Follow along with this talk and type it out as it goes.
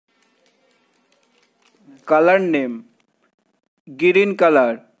color name: green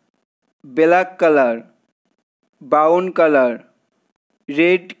color, black color, brown color,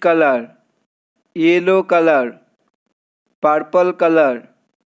 red color, yellow color, purple color,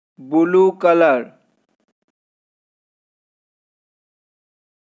 blue color.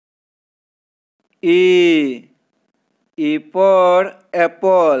 A for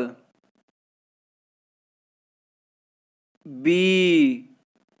apple. B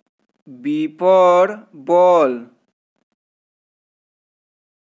for ball.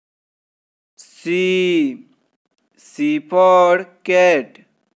 C for cat.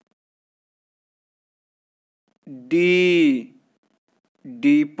 D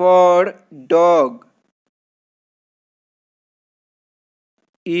for dog.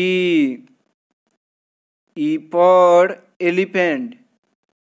 E for elephant.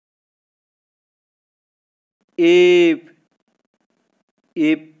 F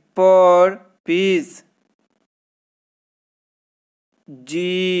for fish.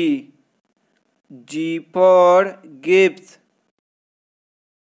 G for grapes.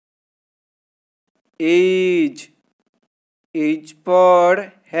 H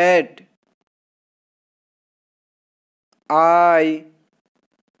for hat. I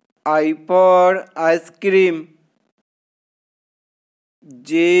for ice cream.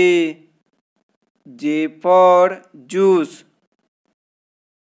 J for juice.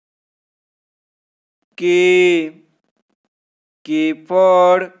 K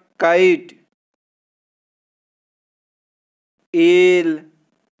for kite. L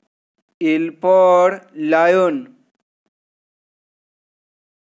for lion.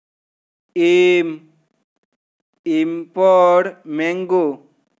 M for mango.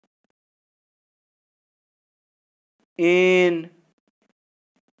 N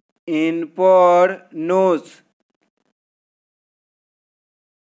for nose.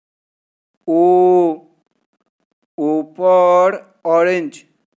 O for orange.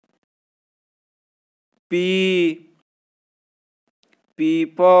 P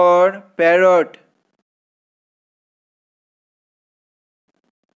for parrot.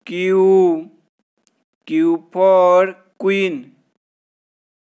 Q for queen.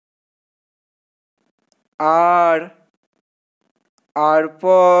 R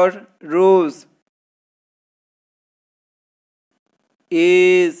for rose.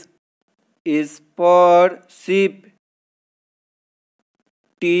 S for sheep.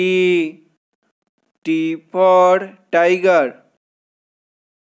 T for tiger.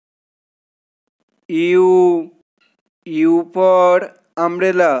 U for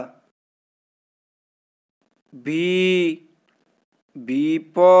umbrella. V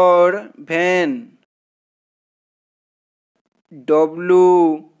for van.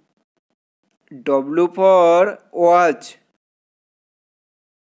 W for watch.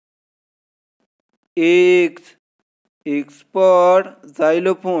 X for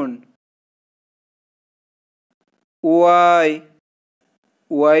xylophone. Y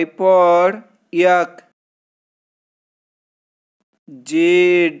for yak.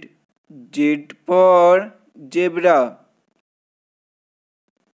 Z for zebra.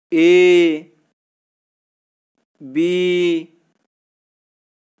 A B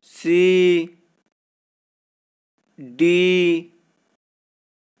C D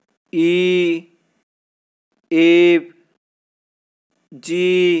E F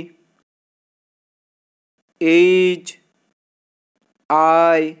G H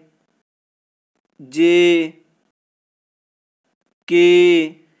I J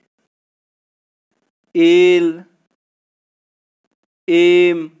K L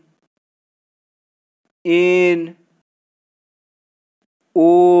M N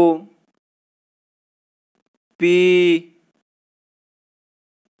O P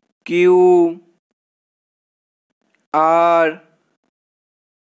Q R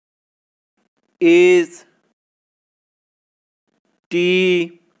S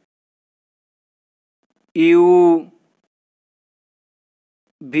T U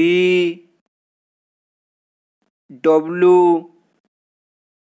V W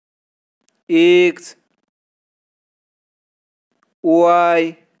X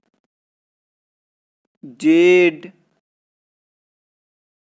Y Z